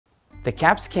The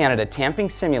CapsCanada Tamping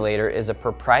Simulator is a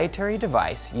proprietary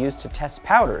device used to test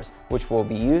powders which will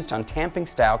be used on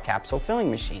tamping-style capsule filling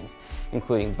machines,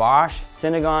 including Bosch,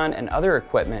 Synagon, and other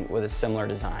equipment with a similar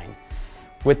design.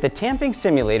 With the tamping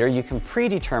simulator, you can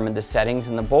predetermine the settings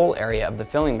in the bowl area of the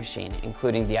filling machine,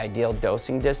 including the ideal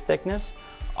dosing disc thickness,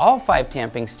 all 5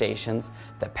 tamping stations,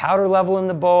 the powder level in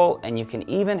the bowl, and you can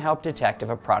even help detect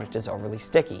if a product is overly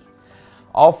sticky.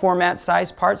 All format size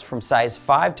parts from size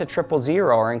 5 to 000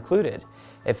 are included.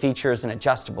 It features an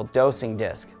adjustable dosing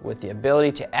disc with the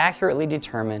ability to accurately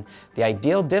determine the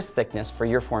ideal disc thickness for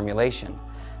your formulation.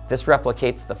 This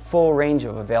replicates the full range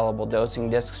of available dosing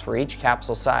discs for each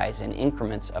capsule size in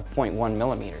increments of 0.1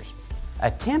 millimeters.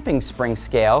 A tamping spring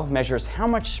scale measures how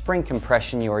much spring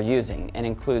compression you are using and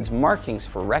includes markings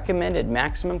for recommended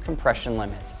maximum compression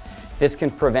limits. This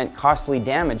can prevent costly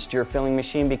damage to your filling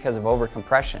machine because of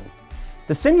overcompression.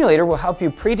 The simulator will help you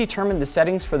predetermine the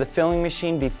settings for the filling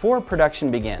machine before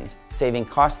production begins, saving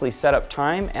costly setup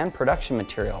time and production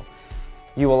material.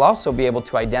 You will also be able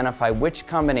to identify which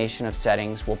combination of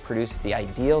settings will produce the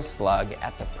ideal slug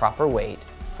at the proper weight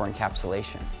for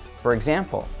encapsulation. For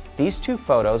example, these 2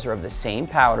 photos are of the same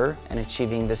powder and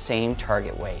achieving the same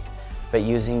target weight, but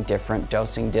using different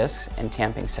dosing discs and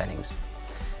tamping settings.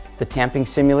 The tamping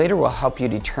simulator will help you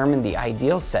determine the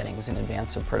ideal settings in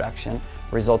advance of production,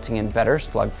 resulting in better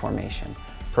slug formation,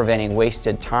 preventing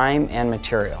wasted time and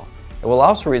material. It will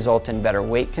also result in better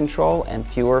weight control and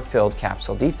fewer filled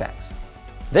capsule defects.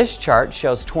 This chart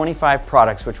shows 25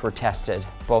 products which were tested,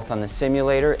 both on the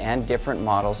simulator and different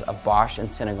models of Bosch and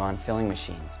Synagon filling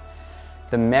machines.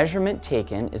 The measurement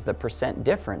taken is the %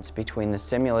 difference between the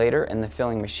simulator and the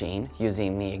filling machine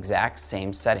using the exact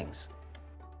same settings.